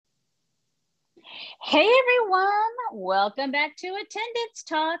Hey everyone, welcome back to Attendance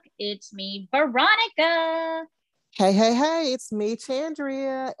Talk. It's me, Veronica. Hey, it's me,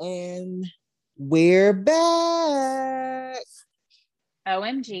 Chandria, and we're back.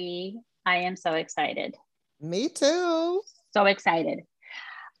 OMG, I am so excited. Me too. So excited.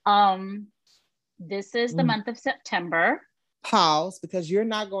 Um, this is the month of September. Pause, because you're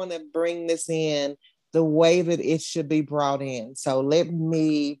not going to bring this in the way that it should be brought in. So let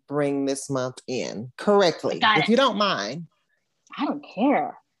me bring this month in correctly, Got if it. you don't mind. I don't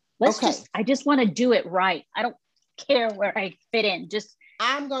care. Okay. I just want to do it right. I don't care where I fit in.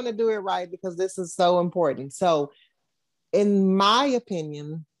 I'm going to do it right because this is so important. So, in my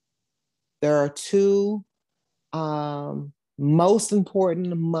opinion, there are two most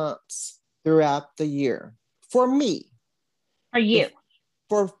important months throughout the year for me. For you.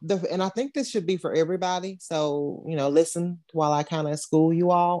 And I think this should be for everybody. So, listen while I kind of school you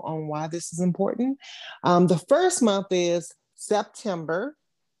all on why this is important. The first month is September.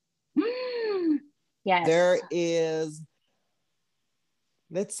 Yes. There is,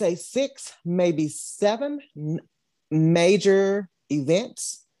 let's say, 6, maybe 7 major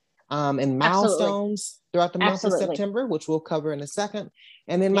events and milestones throughout the month of September, which we'll cover in a second.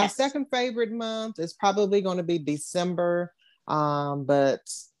 And then my second favorite month is probably going to be December. But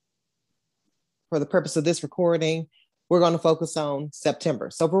for the purpose of this recording, we're going to focus on September.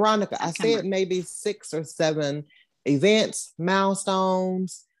 So Veronica, I said maybe 6 or 7 events,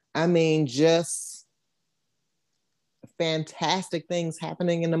 milestones. I mean, just fantastic things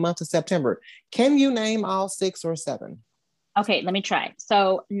happening in the month of September. Can you name all 6 or 7? Okay, let me try.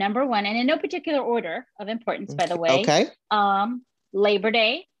 So number 1, and in no particular order of importance, by the way. Okay. Labor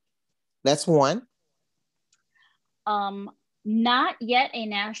Day. That's 1. Not yet a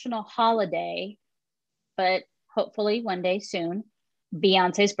national holiday, but hopefully one day soon.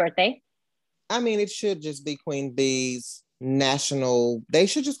 Beyonce's birthday. I mean, it should just be Queen Bee's national. They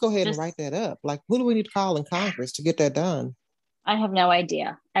should just go ahead and write that up. Like, who do we need to call in Congress to get that done? I have no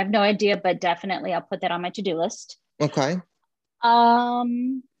idea. But definitely I'll put that on my to-do list. Okay.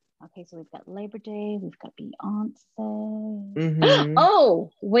 Okay, so we've got Labor Day, we've got Beyonce. Oh,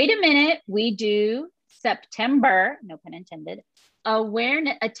 wait a minute. We do September, no pun intended,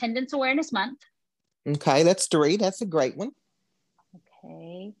 Attendance Awareness Month. Okay, that's 3. That's a great one.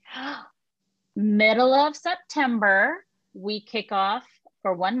 Okay. Middle of September, we kick off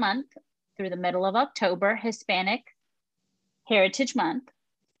for 1 month through the middle of October, Hispanic Heritage Month.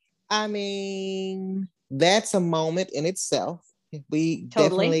 I mean, that's a moment in itself. We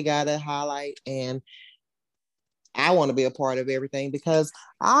definitely got to highlight, and I want to be a part of everything because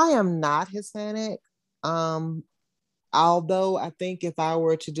I am not Hispanic. Although I think if I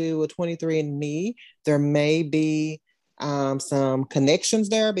were to do a 23andMe, there may be some connections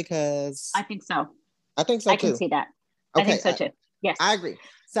there because I think so. I think so too. I can see that. Okay, I think so too. Yes, I agree.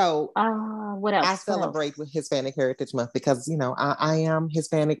 So, what else? I celebrate with Hispanic Heritage Month because I am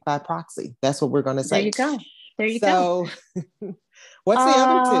Hispanic by proxy. That's what we're going to say. There you go. So, what's the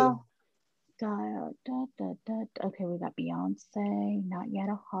other 2? Okay, we got Beyonce. Not yet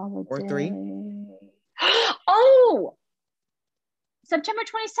a holiday. Or 3. Oh, September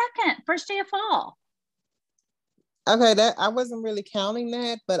 22nd, first day of fall. Okay, that I wasn't really counting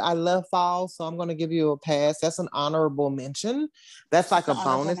that, but I love fall, so I'm going to give you a pass. That's an honorable mention. That's like a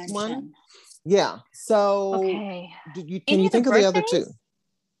bonus one. Yeah. So, okay. Can you think of the other 2?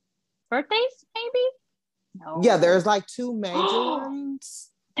 Birthdays, maybe? No. Yeah, there's like 2 major ones.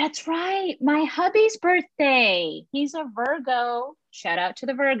 That's right. My hubby's birthday. He's a Virgo. Shout out to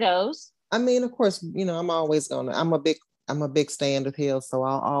the Virgos. I mean, of course, I'm a big stand of his, so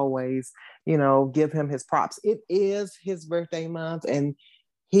I'll always, give him his props. It is his birthday month, and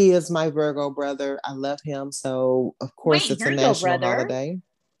he is my Virgo brother. I love him, so of course it's a national holiday.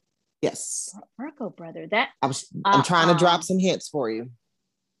 Yes, Virgo brother. I'm trying to drop some hints for you.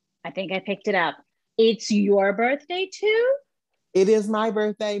 I think I picked it up. It's your birthday too? It is my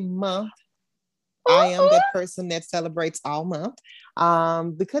birthday month. I am that person that celebrates all month.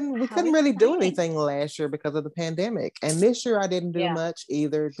 We couldn't really do anything last year because of the pandemic, and this year I didn't do much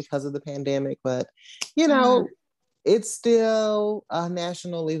either because of the pandemic. But it's still a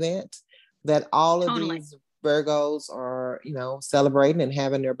national event that all of these Virgos are celebrating and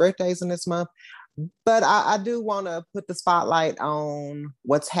having their birthdays in this month. But I do want to put the spotlight on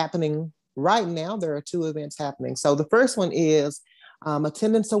what's happening right now. There are 2 events happening. So the first one is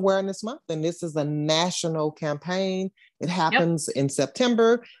Attendance Awareness Month, and this is a national campaign. It happens in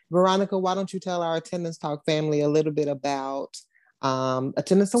September. Veronica, why don't you tell our Attendance Talk family a little bit about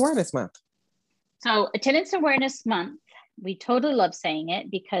Attendance Awareness Month? So Attendance Awareness Month, we totally love saying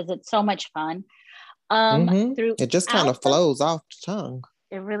it because it's so much fun. It just kind of flows off the tongue.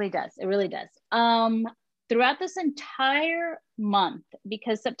 It really does. It really does. Throughout this entire month,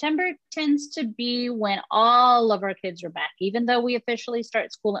 because September tends to be when all of our kids are back, even though we officially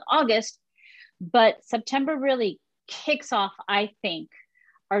start school in August, but September really kicks off, I think,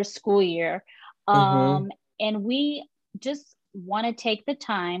 our school year. And we just want to take the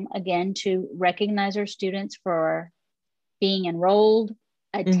time again to recognize our students for being enrolled,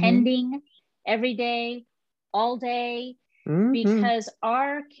 attending every day, all day, because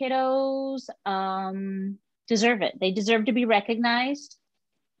our kiddos deserve it. They deserve to be recognized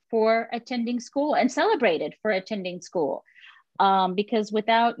for attending school and celebrated for attending school. Because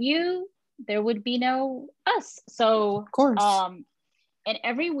without you, there would be no us. So, of course. And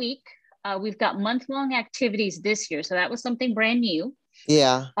every week, we've got month-long activities this year. So that was something brand new.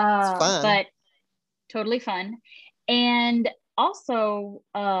 Yeah, it's fun. But totally fun. And also,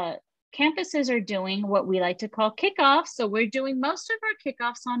 campuses are doing what we like to call kickoffs. So we're doing most of our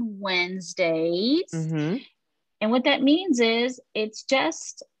kickoffs on Wednesdays. And what that means is it's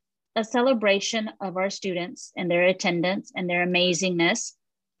just a celebration of our students and their attendance and their amazingness.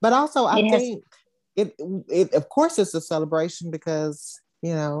 But also, I think it of course it's a celebration because,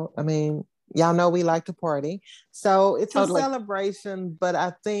 you know, I mean, y'all know we like to party. So it's a celebration, but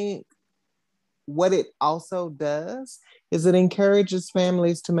I think what it also does is it encourages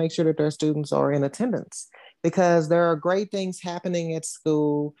families to make sure that their students are in attendance, because there are great things happening at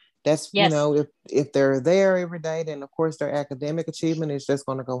school. That's, you know, if they're there every day, then of course their academic achievement is just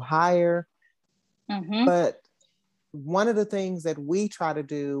going to go higher. But one of the things that we try to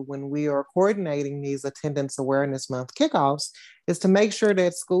do when we are coordinating these Attendance Awareness Month kickoffs is to make sure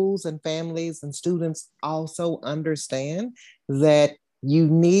that schools and families and students also understand that you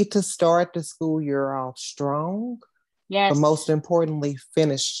need to start the school year off strong, but most importantly,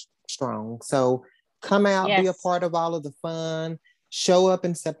 finish strong. So come out, be a part of all of the fun, show up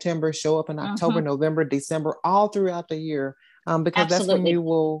in September, show up in October, November, December, all throughout the year, because that's when you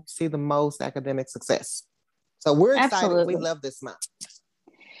will see the most academic success. So we're excited. We love this month.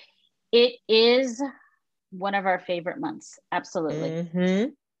 It is one of our favorite months.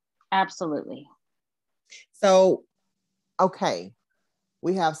 Absolutely. Absolutely. So, okay.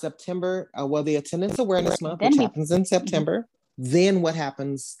 We have September, the Attendance Awareness Month, which happens in September. Then what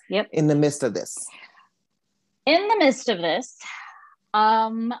happens in the midst of this? In the midst of this,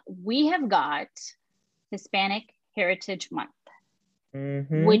 we have got Hispanic Heritage Month,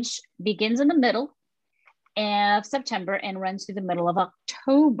 which begins in the middle of September and runs through the middle of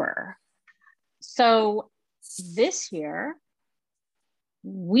October. So this year,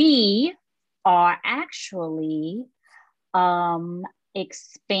 we are actually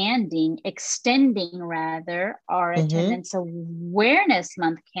extending our Attendance Awareness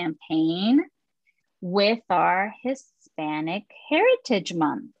Month campaign with our Hispanic Heritage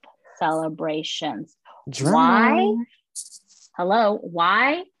Month celebrations. Why? Hello,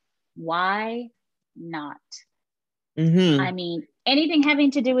 why not? I mean, anything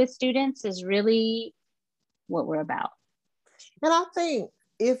having to do with students is really what we're about. And I think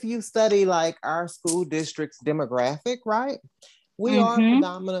if you study like our school district's demographic, right? We are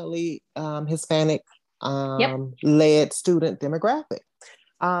predominantly Hispanic led student demographic.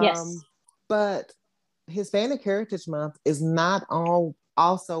 But Hispanic Heritage Month is not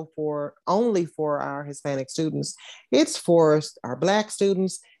only for our Hispanic students. It's for our Black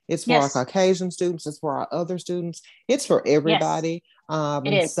students. It's for our Caucasian students. It's for our other students. It's for everybody.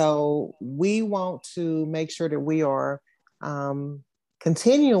 So we want to make sure that we are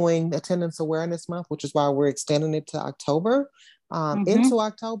continuing Attendance Awareness Month, which is why we're extending it to October, into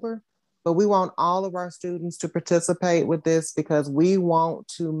October. But we want all of our students to participate with this because we want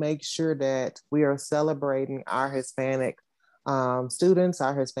to make sure that we are celebrating our Hispanic students,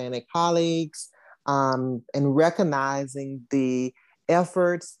 our Hispanic colleagues, and recognizing the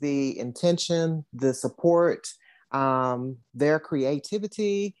efforts, the intention, the support, their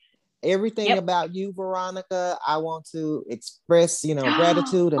creativity, everything about you, Veronica. I want to express,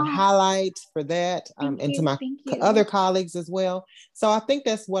 gratitude and highlight for that, and to my other colleagues as well. So I think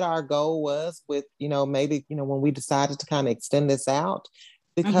that's what our goal was with, maybe, when we decided to kind of extend this out,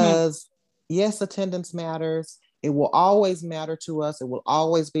 because yes, attendance matters. It will always matter to us. It will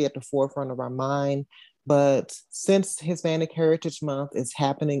always be at the forefront of our mind. But since Hispanic Heritage Month is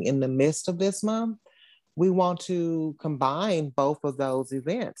happening in the midst of this month, we want to combine both of those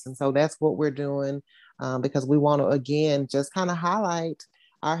events. And so that's what we're doing, because we want to, again, just kind of highlight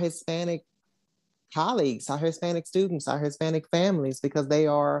our Hispanic colleagues, our Hispanic students, our Hispanic families, because they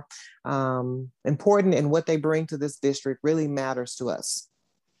are important, and what they bring to this district really matters to us.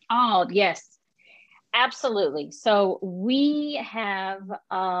 Oh, yes. Absolutely. So we've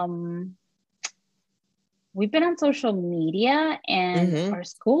been on social media, and our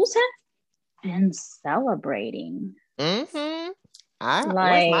schools have been celebrating. Where's my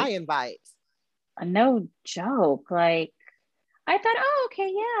Like, invite? no joke. Like, I thought, oh,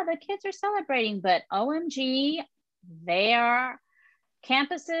 okay, yeah, the kids are celebrating, but OMG, they are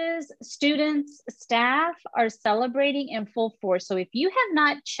campuses, students, staff are celebrating in full force. So if you have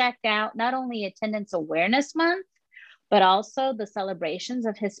not checked out not only Attendance Awareness Month, but also the celebrations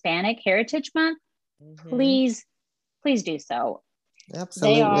of Hispanic Heritage Month, please, please do so. They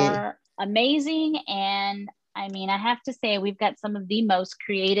Absolutely. are amazing. And I mean, I have to say, we've got some of the most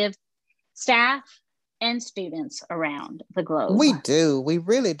creative staff and students around the globe. We do. We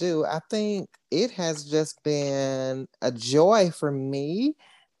really do. I think it has just been a joy for me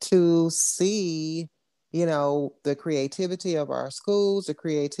to see, the creativity of our schools, the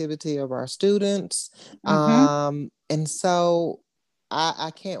creativity of our students. And so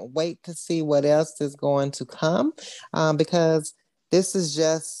I can't wait to see what else is going to come, because this is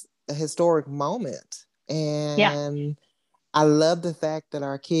just a historic moment. Yeah. And I love the fact that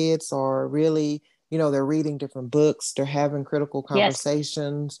our kids are really, they're reading different books, they're having critical Yes.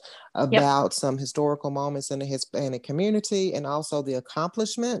 conversations Yep. about some historical moments in the Hispanic community, and also the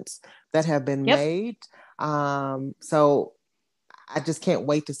accomplishments that have been made. So I just can't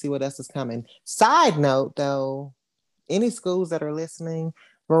wait to see what else is coming. Side note, though, any schools that are listening,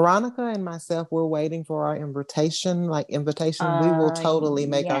 Veronica and myself, we're waiting for our invitation. We will totally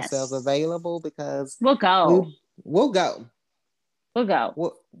make ourselves Yes. available, because We'll go. we'll go. We'll go.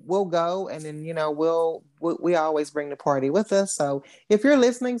 We'll go, and then we always bring the party with us. So if you're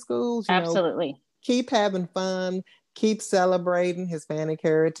listening, schools, Absolutely. keep having fun, keep celebrating Hispanic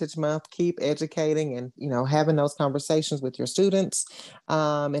Heritage Month, keep educating, and having those conversations with your students,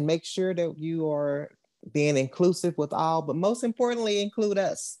 and make sure that you are being inclusive with all, but most importantly, include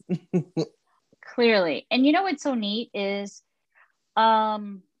us. Clearly. And what's so neat is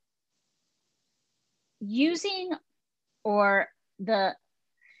using or the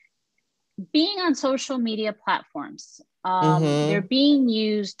being on social media platforms. They're being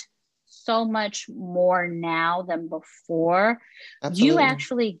used so much more now than before. Absolutely. You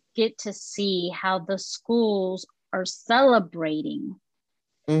actually get to see how the schools are celebrating.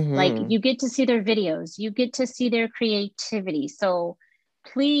 Like, you get to see their videos, you get to see their creativity. So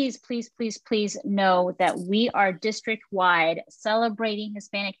please, please, please, please know that we are district wide celebrating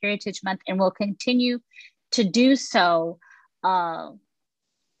Hispanic Heritage Month, and will continue to do so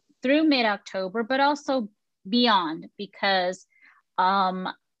through mid-October, but also beyond, because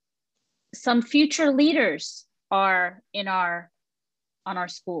some future leaders are on our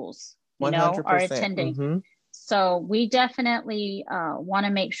schools, 100%. are attending. So we definitely want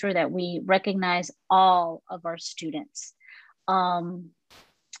to make sure that we recognize all of our students. So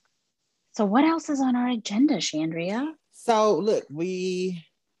what else is on our agenda, Shandria? So look, we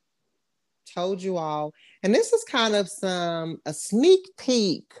told you all, and this is kind of a sneak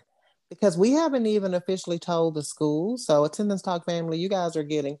peek, because we haven't even officially told the school. So Attendance Talk family, you guys are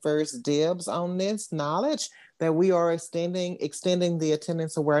getting first dibs on this knowledge that we are extending the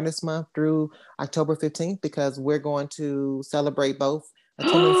Attendance Awareness Month through October 15th, because we're going to celebrate both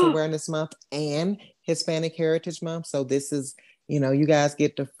Attendance Awareness Month and Hispanic Heritage Month. So this is, you guys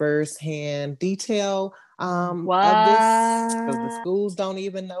get the first-hand detail of this, because the schools don't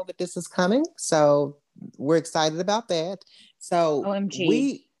even know that this is coming. So we're excited about that. So OMG.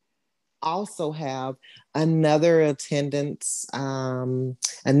 We also have another attendance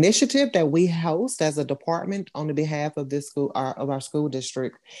initiative that we host as a department on the behalf of this school, of our school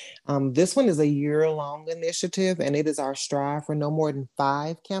district. This one is a year-long initiative, and it is our Strive for No More Than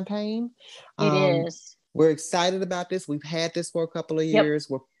 5 campaign. It is. We're excited about this. We've had this for a couple of years.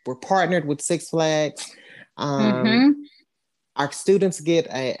 We're partnered with Six Flags. Our students get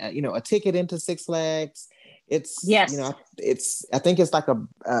a ticket into Six Flags. It's I think it's like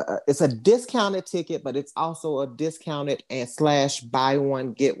it's a discounted ticket, but it's also a discounted and / buy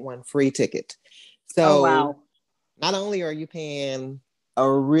one get one free ticket. So not only are you paying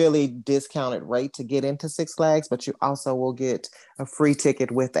a really discounted rate to get into Six Flags, but you also will get a free ticket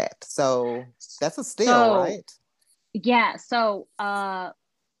with that. So that's a steal, right? Yeah. So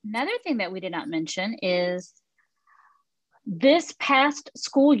another thing that we did not mention is this past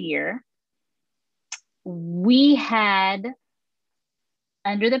school year, we had,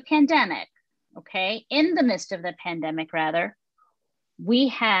 under the pandemic, in the midst of the pandemic, rather, we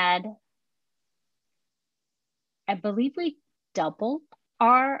had, I believe we doubled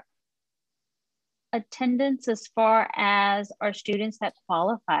our attendance as far as our students that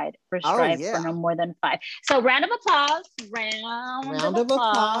qualified for Oh, Strive for yeah. no more than 5. So round of applause. Round of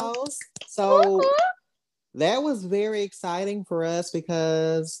applause. So that was very exciting for us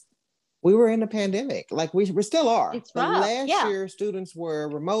because we were in a pandemic. Like we still are. It's But rough. last Yeah. year, students were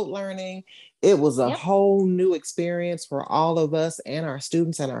remote learning. It was a Yep. whole new experience for all of us and our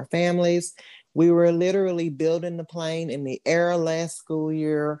students and our families. We were literally building the plane in the air last school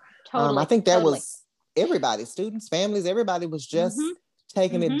year. Totally. I think that was everybody, students, families, everybody was just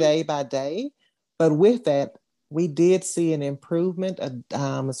taking it day by day. But with that, we did see an improvement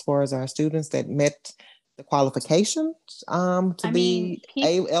as far as our students that met the qualifications to be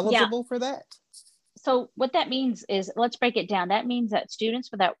eligible for that. So what that means is, let's break it down. That means that students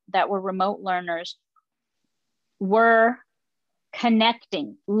that were remote learners were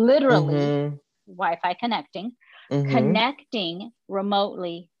connecting, literally Wi-Fi connecting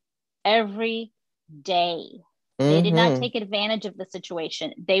remotely every day. They did not take advantage of the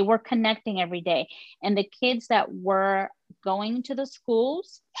situation. They were connecting every day. And the kids that were going to the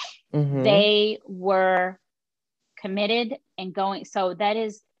schools, they were committed and going. So that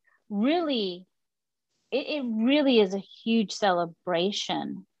is really, it really is a huge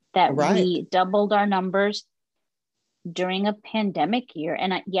celebration that we doubled our numbers during a pandemic year.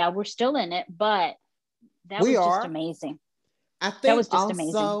 And we're still in it, but that was just amazing. I think that was just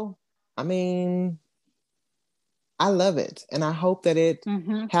amazing. I mean, I love it. And I hope that it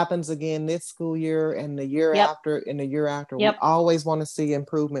happens again this school year and the year after and the year after. We always want to see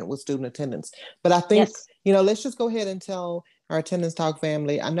improvement with student attendance. But I think, let's just go ahead and tell our Attendance Talk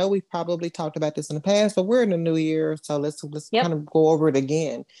family. I know we've probably talked about this in the past, but we're in the new year. So let's kind of go over it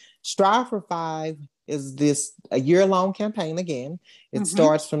again. Strive for 5 is a year-long campaign again. It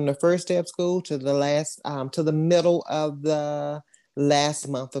starts from the first day of school to the last, to the middle of the last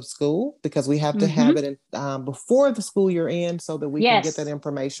month of school, because we have to have it in, before the school year ends so that we can get that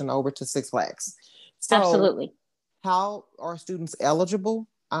information over to Six Flags. So absolutely. How are students eligible?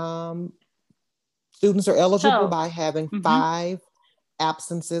 Students are eligible by having 5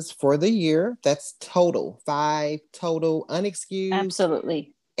 absences for the year. That's total. 5 total unexcused.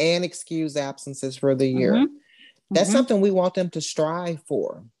 Absolutely. And excused absences for the year. That's something we want them to strive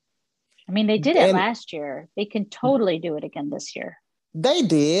for. I mean, they did it last year. They can totally do it again this year. They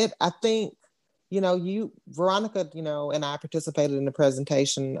did. I think, Veronica, and I participated in the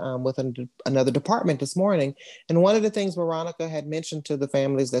presentation with another department this morning. And one of the things Veronica had mentioned to the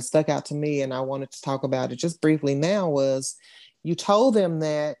families that stuck out to me, and I wanted to talk about it just briefly now, was you told them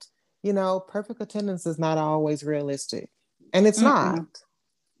that, perfect attendance is not always realistic. And it's not.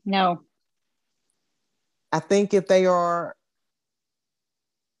 No. I think if they are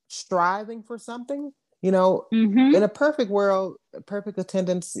striving for something, in a perfect world, perfect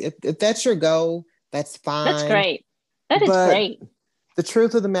attendance, if that's your goal, that's fine. That's great. That is great. The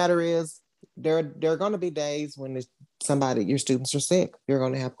truth of the matter is there are going to be days when your students are sick. You're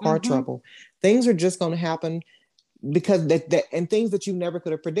going to have car trouble. Things are just going to happen because and things that you never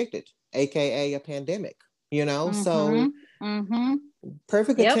could have predicted, AKA a pandemic, so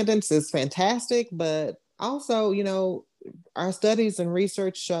perfect attendance is fantastic, but also, our studies and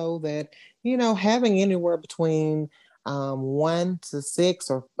research show that, having anywhere between 1 to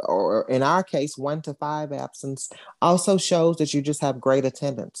 6 or in our case, 1 to 5 absence also shows that you just have great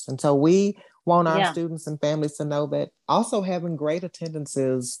attendance. And so we want our students and families to know that also having great attendance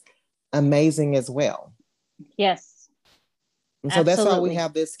is amazing as well. Yes. And so that's why we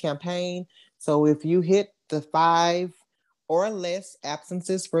have this campaign. So if you hit the 5 or less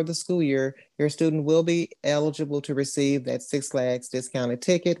absences for the school year, your student will be eligible to receive that Six Flags discounted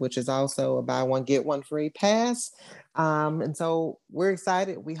ticket, which is also a buy one, get one free pass. And so we're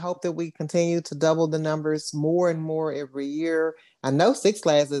excited. We hope that we continue to double the numbers more and more every year. I know Six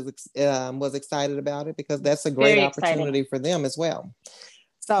Flags was excited about it because that's a great opportunity for them as well.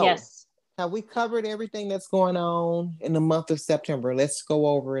 So have we covered everything that's going on in the month of September? Let's go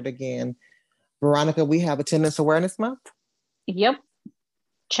over it again. Veronica, we have Attendance Awareness Month. Yep.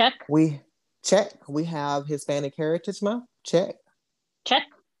 Check. We have Hispanic Heritage Month. Check.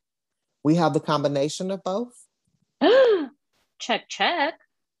 We have the combination of both. Check.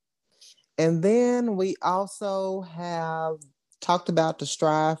 And then we also have talked about the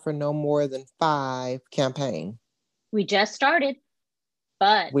Strive for No More Than 5 campaign. We just started,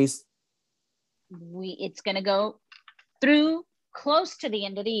 but it's going to go through close to the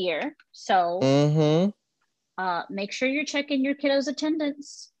end of the year. So make sure you're checking your kiddo's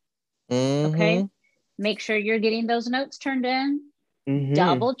attendance. Okay. Make sure you're getting those notes turned in.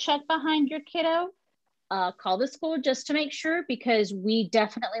 Double check behind your kiddo. call the school just to make sure, because we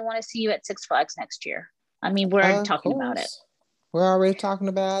definitely want to see you at Six Flags next year. I mean, we're already talking about it. We're already talking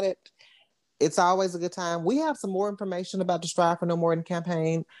about it. It's always a good time. We have some more information about the Strive for No More Than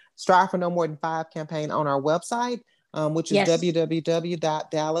campaign, Strive for No More Than 5 campaign on our website, which is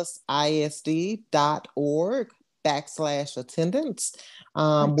www.dallasis.org/attendance.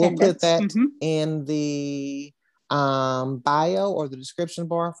 We'll put that in the bio or the description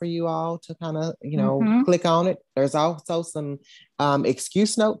bar for you all to kind of, click on it. There's also some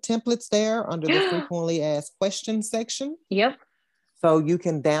excuse note templates there under the frequently asked questions section. Yep. So you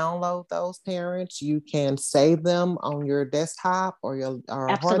can download those, parents. You can save them on your desktop or your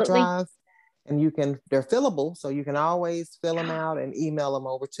hard drive, and they're fillable. So you can always fill them out and email them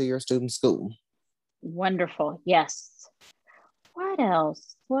over to your student school. Wonderful. Yes. What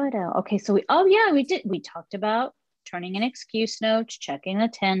else? Okay. So we talked about turning in excuse notes, checking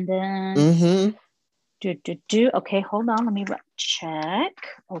attendance. Okay. Hold on. Let me check.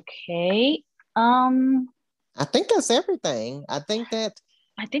 Okay. I think that's everything. I think so.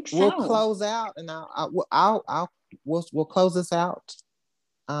 We'll close out, and we'll close this out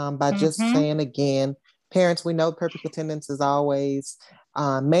by just saying again, parents, we know perfect attendance is always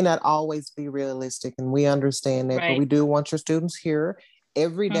may not always be realistic, and we understand that, but we do want your students here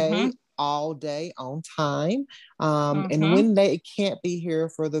every day, all day, on time. And when they can't be here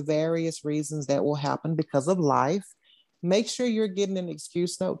for the various reasons that will happen because of life, make sure you're getting an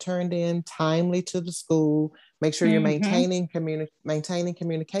excuse note turned in timely to the school. Make sure you're maintaining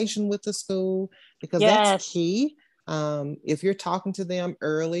communication with the school, because that's key. If you're talking to them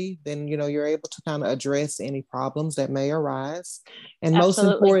early, then you're able to kind of address any problems that may arise. And most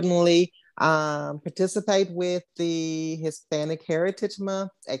importantly, participate with the Hispanic Heritage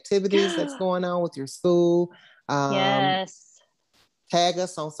Month activities that's going on with your school. Tag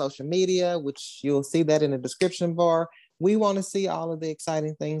us on social media, which you'll see that in the description bar. We want to see all of the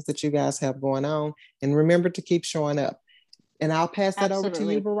exciting things that you guys have going on. And remember to keep showing up. And I'll pass that over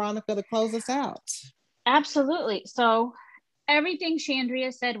to you, Veronica, to close us out. Absolutely. So everything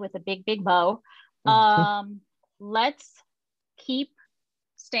Shandria said with a big, big bow. Let's keep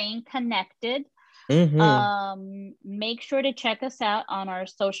staying connected. Make sure to check us out on our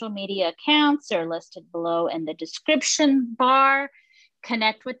social media accounts. They're listed below in the description bar.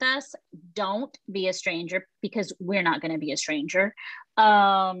 Connect with us. Don't be a stranger, because we're not going to be a stranger.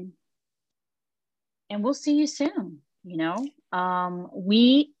 And we'll see you soon.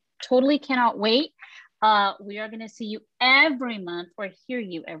 We totally cannot wait. We are going to see you every month, or hear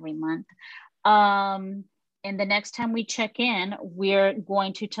you every month. And the next time we check in, we're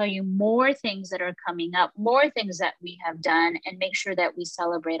going to tell you more things that are coming up, more things that we have done, and make sure that we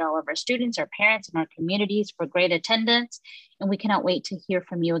celebrate all of our students, our parents, and our communities for great attendance. And we cannot wait to hear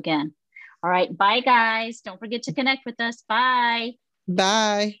from you again. All right. Bye, guys. Don't forget to connect with us. Bye.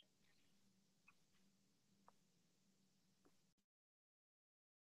 Bye.